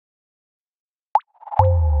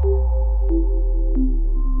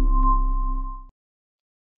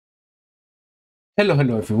Hello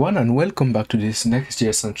everyone, and welcome back to this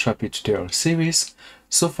Next.js and Strapi tutorial series.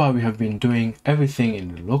 So far we have been doing everything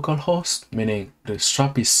in the local host, meaning the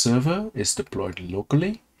Strapi server is deployed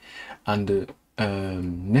locally, and the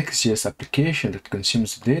Next.js application that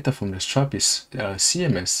consumes data from the Strapi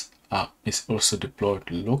CMS is also deployed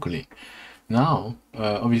locally. Now,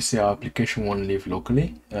 obviously our application won't live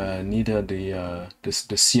locally, neither the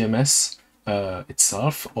CMS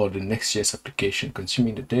itself or the Next.js application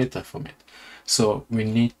consuming the data from it. So we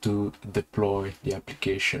need to deploy the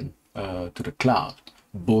application to the cloud,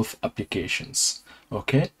 both applications.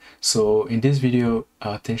 Okay, so in this video,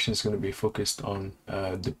 our attention is going to be focused on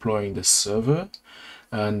deploying the server.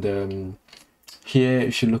 And here,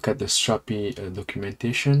 if you look at the Strapi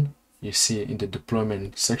documentation, you see in the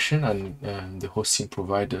deployment section and the hosting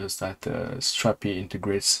providers that Strapi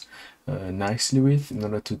integrates nicely with in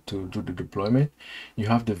order to do the deployment. You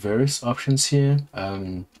have the various options here.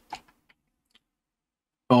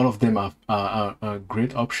 All of them are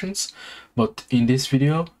great options, but in this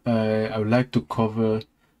video I would like to cover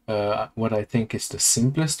what I think is the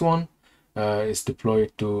simplest one. Is deploy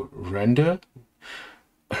to render.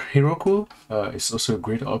 Heroku is also a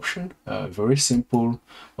great option, very simple,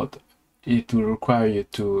 but it will require you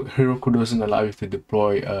to, Heroku doesn't allow you to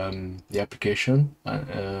deploy the application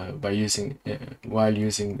while using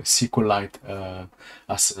Sqlite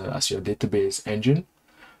as your database engine,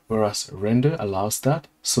 whereas render allows that.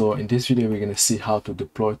 So in this video, we're going to see how to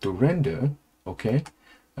deploy to render. Okay,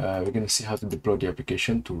 we're going to see how to deploy the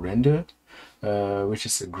application to render, which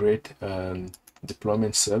is a great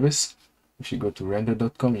deployment service. If you go to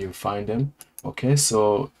render.com, you'll find them. Okay,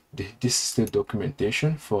 so this is the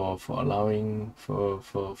documentation for allowing for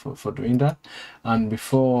doing that. And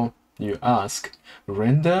before you ask,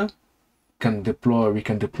 render can deploy, we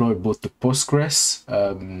can deploy both the Postgres.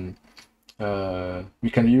 We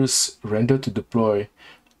can use render to deploy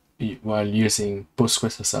while using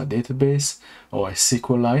Postgres as our database or a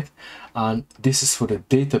Sqlite, and this is for the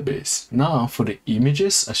database. Now for the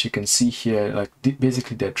images, as you can see here, like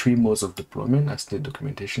basically there are three modes of deployment, as the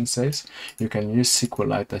documentation says. You can use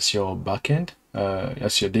Sqlite as your backend,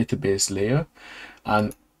 as your database layer,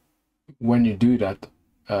 and when you do that,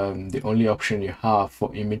 the only option you have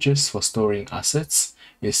for images for storing assets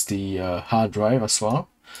is the hard drive as well.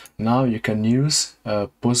 Now you can use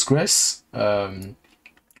Postgres,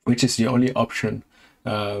 which is the only option.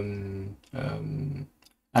 And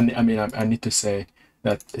I mean, I need to say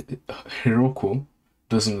that Heroku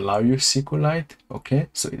doesn't allow you Sqlite. Okay,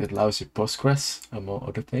 so it allows you Postgres among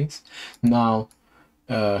other things. Now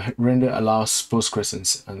render allows Postgres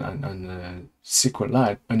and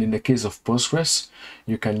Sqlite, and in the case of Postgres,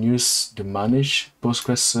 you can use the manage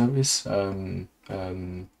Postgres service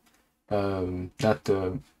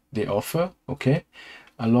that they offer, okay,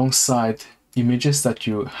 alongside images that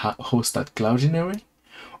you host at CloudGeneric.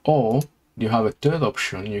 Or you have a third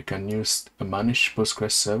option, you can use a managed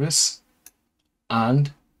Postgres service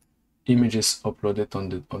and images uploaded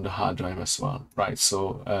on the hard drive as well, right?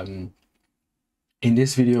 So in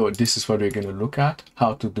this video, this is what we're going to look at: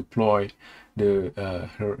 how to deploy the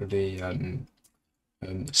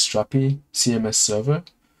Strapi CMS server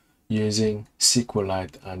using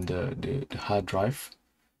Sqlite and the hard drive,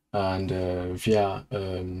 and via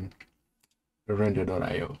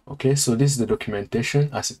render.io. Okay, so this is the documentation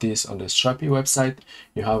as it is on the Strapi website.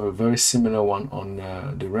 You have a very similar one on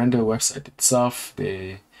the render website itself.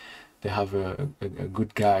 They have a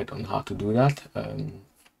good guide on how to do that,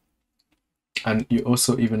 and you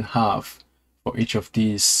also even have for each of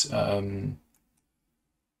these a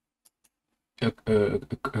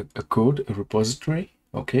code, a repository,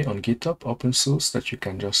 okay, on GitHub, open source, that you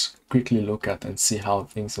can just quickly look at and see how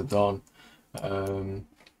things are done.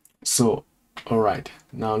 So all right,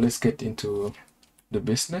 now let's get into the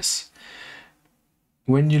business.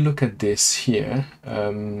 When you look at this here,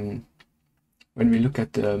 when we look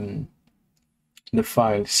at the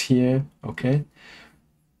files here, okay,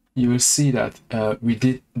 you will see that we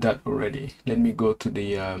did that already. Let me go to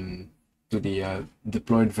the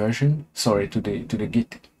deployed version, sorry, to the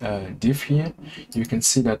git diff here. You can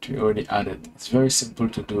see that we already added. It's very simple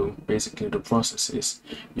to do. Basically the process is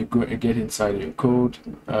you get inside your code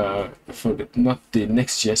for not the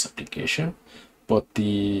Next.js application, but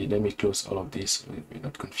let me close all of these so we're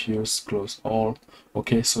not confused. Close all.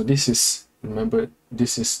 Okay, so this is, remember,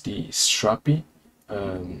 this is the Strapi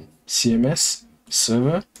CMS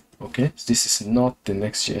server. Okay, this is not the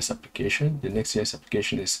Next.js application. The Next.js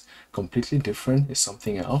application is completely different. It's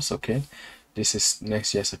something else. Okay, this is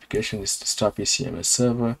Next.js application, is the Strapi CMS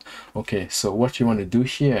server. Okay, so what you want to do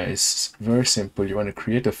here is very simple. You want to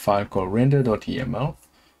create a file called render.eml.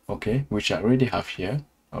 okay, which I already have here.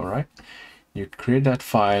 All right, you create that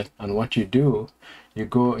file, and what you do, you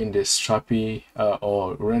go in the Strapi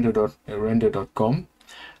or render.com,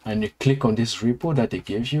 and you click on this repo that they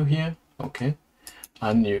gave you here, okay,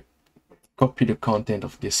 and you copy the content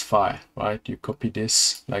of this file, right? You copy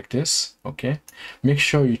this like this, okay. Make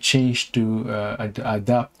sure you change to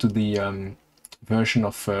adapt to the version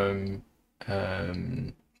of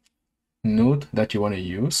node that you want to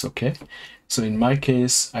use, okay. So in my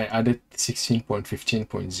case, I added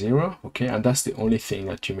 16.15.0, okay, and that's the only thing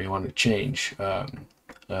that you may want to change.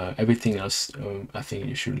 Everything else, I think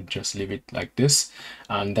you should just leave it like this,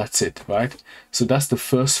 and that's it, right? So that's the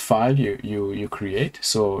first file you create.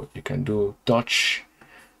 So you can do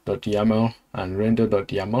touch.yaml and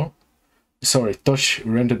render.yaml. Sorry, touch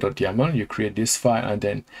render.yaml. You create this file, and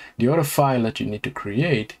then the other file that you need to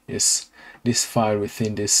create is this file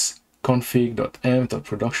within this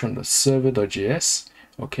config.env.production.server.js.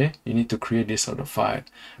 Okay, you need to create this other file,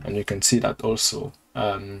 and you can see that also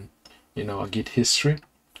in our Git history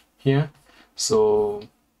here. So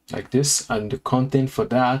like this, and the content for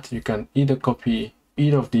that, you can either copy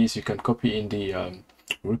either of these. You can copy in the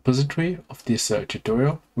repository of this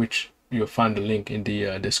tutorial, which you'll find the link in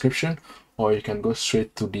the description, or you can go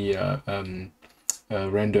straight to the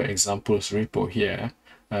render examples repo here.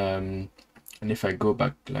 And if I go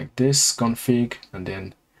back like this, config and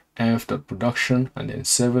then env.production and then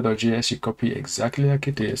server.js, you copy exactly like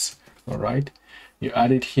it is. All right, you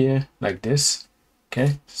add it here like this.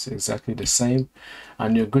 Okay, it's exactly the same,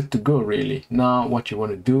 and you're good to go really. Now what you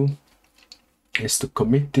want to do is to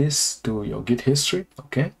commit this to your Git history.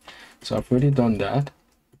 Okay, so I've already done that.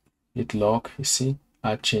 Git log, you see,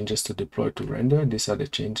 add changes to deploy to render. These are the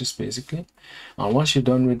changes basically. And once you're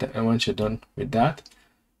done with that,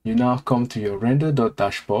 you now come to your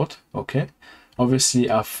render.dashboard. Okay, obviously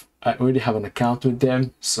I already have an account with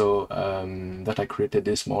them, so that I created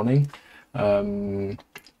this morning, and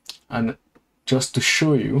just to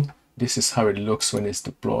show you, this is how it looks when it's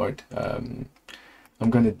deployed. I'm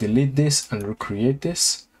going to delete this and recreate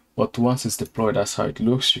this, but once it's deployed, that's how it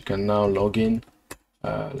looks. You can now log in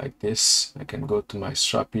like this. I can go to my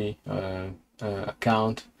Strapi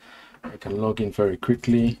account. I can log in very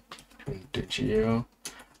quickly into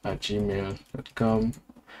geo@gmail.com.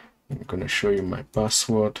 I'm going to show you my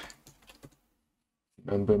password.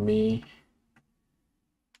 Remember me.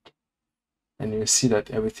 And you see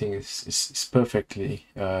that everything is perfectly,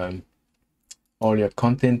 all your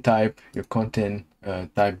content type, your content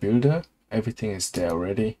type builder, everything is there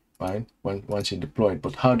already, right? Once you deploy it.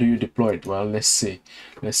 But how do you deploy it? Well, let's see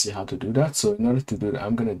how to do that. So in order to do that,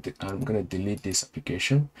 I'm gonna delete this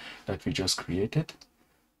application that we just created.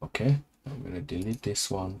 Okay, I'm gonna delete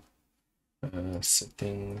this one.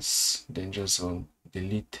 Settings, danger zone,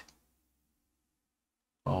 delete.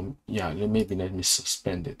 Yeah, maybe let me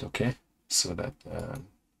suspend it. Okay, so that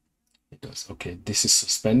it does. Okay, this is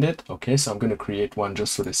suspended. Okay, so I'm going to create one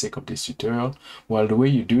just for the sake of this tutorial. Well, the way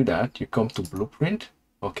you do that, you come to Blueprint.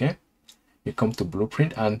 Okay, you come to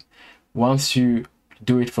Blueprint, and once you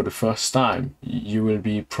do it for the first time, you will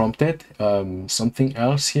be prompted something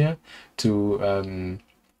else here to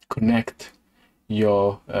connect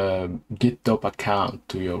your GitHub account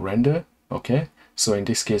to your render. Okay, so in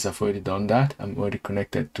this case, I've already done that. I'm already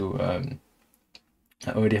connected to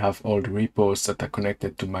I already have all the repos that are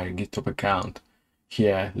connected to my GitHub account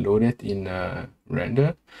here loaded in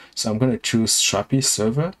render. So I'm going to choose Strapi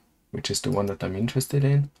server, which is the one that I'm interested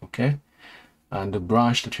in. Okay, and the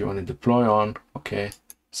branch that you want to deploy on. Okay,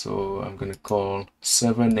 so I'm going to call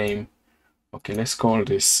server name. Okay, let's call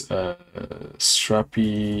this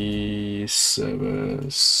Strapi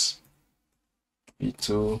servers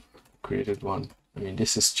v2. Created one. I mean,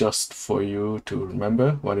 this is just for you to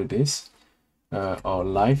remember what it is. Or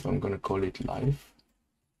live, I'm going to call it live,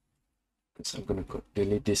 because I'm going to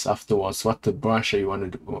delete this afterwards. What the branch you want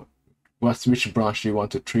to do, which branch do you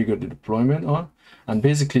want to trigger the deployment on? And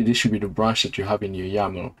basically this should be the branch that you have in your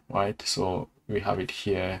YAML, right? So we have it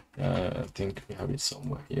here. I think we have it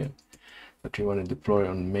somewhere here that we want to deploy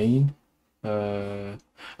on main.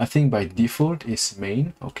 I think by default it's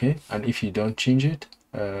main. Okay, and if you don't change it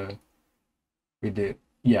with the,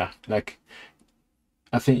 yeah, like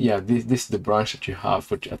I think, yeah, this is the branch that you have,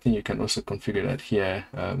 but I think you can also configure that here.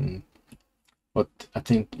 But I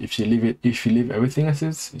think if you leave everything as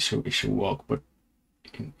is, it should work. But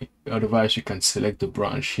otherwise, you can select the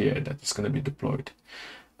branch here that is going to be deployed.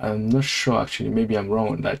 I'm not sure actually. Maybe I'm wrong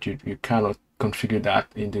on that. You cannot configure that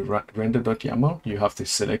in the render.yaml. You have to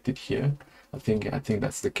select it here. I think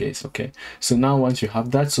that's the case. Okay. So now once you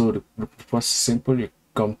have that, so the process is simple. You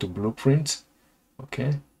come to Blueprint.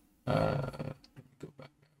 Okay. Go back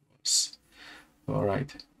variables. All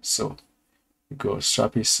right, so we go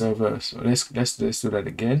Strapi server. So let's do that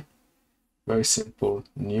again. Very simple,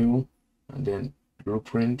 new, and then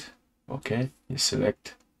blueprint. Okay, you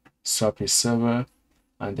select Strapi server,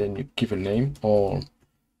 and then you give a name, all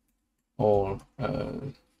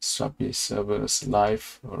Strapi servers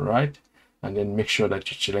live. All right, and then make sure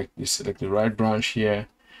that you select the right branch here,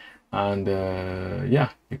 and yeah,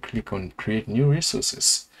 you click on create new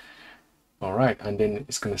resources. All right, and then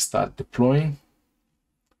it's going to start deploying.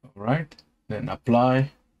 All right, then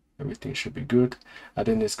apply. Everything should be good, and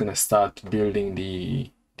then it's going to start building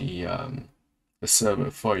the server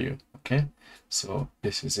for you. Okay, so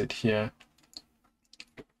this is it here,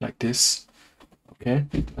 like this. Okay,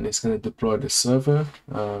 and it's going to deploy the server.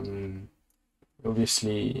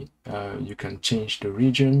 Obviously, you can change the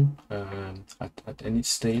region at any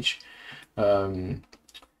stage.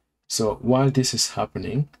 So while this is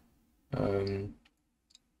happening,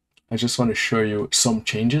 I just want to show you some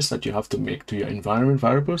changes that you have to make to your environment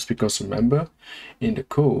variables, because remember, in the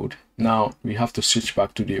code, now we have to switch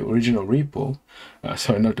back to the original repo.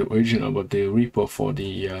 Sorry, not the original, but the repo for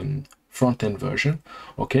the front-end version.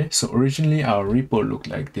 Okay, so originally our repo looked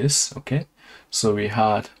like this. Okay, so we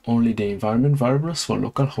had only the environment variables for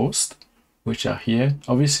localhost, which are here.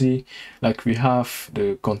 Obviously, like we have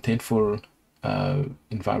the contentful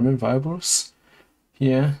environment variables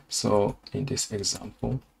here. So in this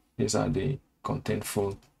example, these are the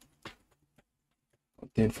contentful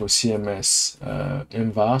CMS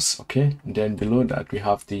envars. Okay, and then below that we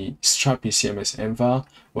have the Strapi CMS envar.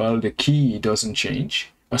 Well, the key doesn't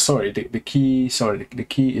change. Sorry, the key is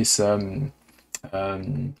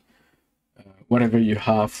whatever you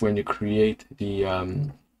have when you create the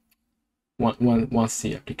once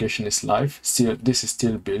the application is live. Still, this is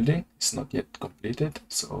still building. It's not yet completed,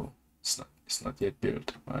 so it's not yet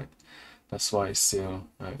built, right? That's why it's still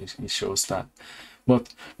it shows that.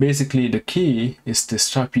 But basically, the key is the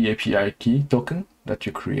Strapi API key token that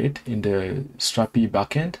you create in the Strapi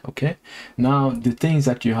backend. Okay. Now the things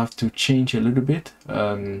that you have to change a little bit.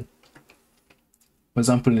 For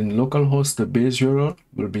example, in localhost, the base URL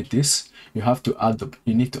will be this. You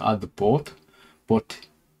need to add the port, but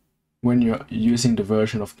when you're using the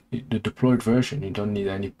version of the deployed version, you don't need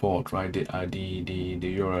any port, right? The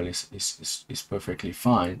URL is perfectly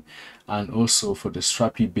fine. And also for the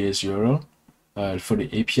Strapi base URL, for the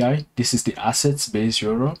API, this is the assets base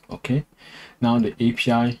URL. Okay, now the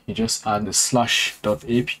API, you just add the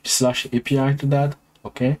 /API to that.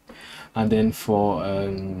 Okay, and then for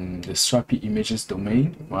the Strapi images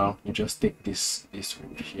domain, well, you just take this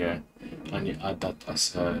here and you add that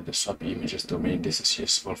as the Strapi images domain. This is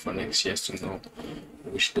useful for Next.js to know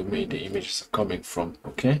which domain the images are coming from.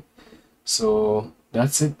 Okay, so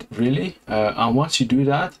that's it really. And once you do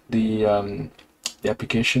that, the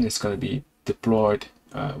application is going to be deployed.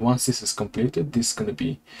 Once this is completed, this is going to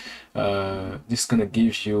be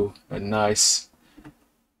give you a nice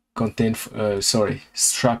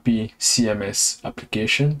Strapi CMS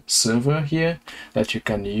application server here that you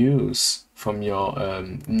can use from your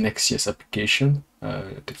Next.js application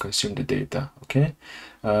to consume the data. Okay,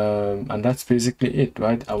 and that's basically it,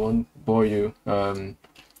 right? I won't bore you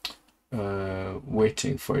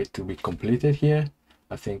waiting for it to be completed here.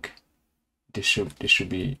 I think this should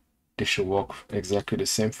work exactly the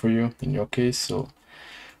same for you in your case. So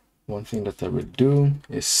one thing that I will do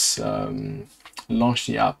is launch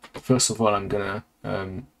the app. First of all, I'm gonna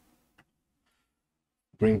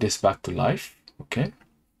bring this back to life. Okay, I'm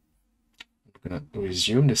gonna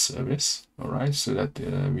resume the service. All right, so that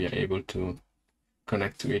we are able to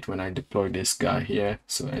connect to it when I deploy this guy here.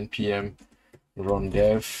 So npm run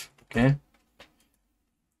dev. Okay,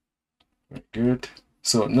 very good.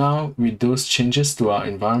 So now with those changes to our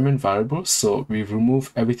environment variables, so we've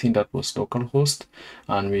removed everything that was localhost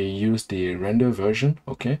and we use the render version.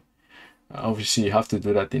 Okay, obviously you have to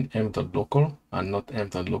do that in m.local and not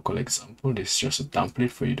m.local example. This is just a template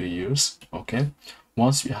for you to use. Okay,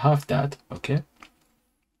 once we have that, okay,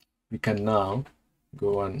 we can now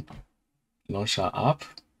go and launch our app.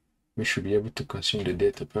 We should be able to consume the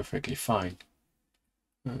data perfectly fine.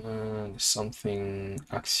 Something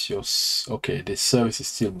Axios. Okay, the service is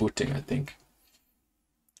still booting. I think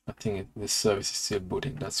the service is still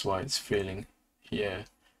booting. That's why it's failing here,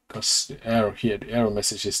 because the error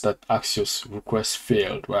message is that Axios request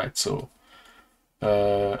failed, right? So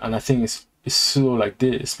and I think it's slow like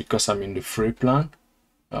this because I'm in the free plan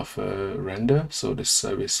of render. So the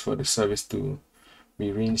service to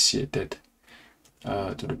be reinitiated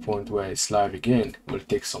to the point where it's live again will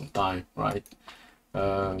take some time, right?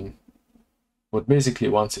 But basically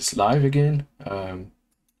once it's live again,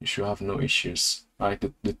 you should have no issues right?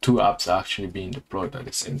 The two apps are actually being deployed at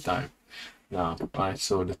the same time now, right?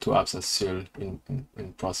 So the two apps are still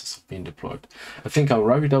in process of being deployed. I think I'll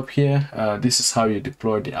wrap it up here. This is how you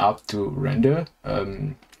deploy the app to render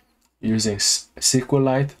using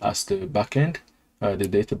Sqlite as the backend, the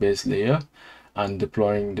database layer, and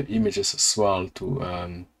deploying the images as well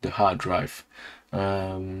to the hard drive.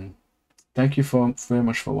 Thank you very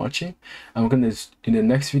much for watching. I'm gonna, in the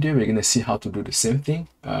next video, we're gonna see how to do the same thing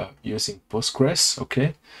using Postgres.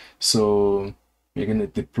 Okay, so we're gonna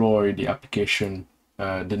deploy the application,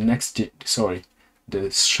 the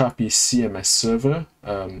Strapi CMS server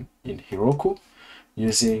in Heroku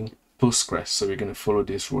using Postgres. So we're gonna follow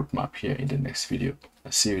this roadmap here in the next video.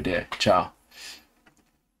 I'll see you there. Ciao.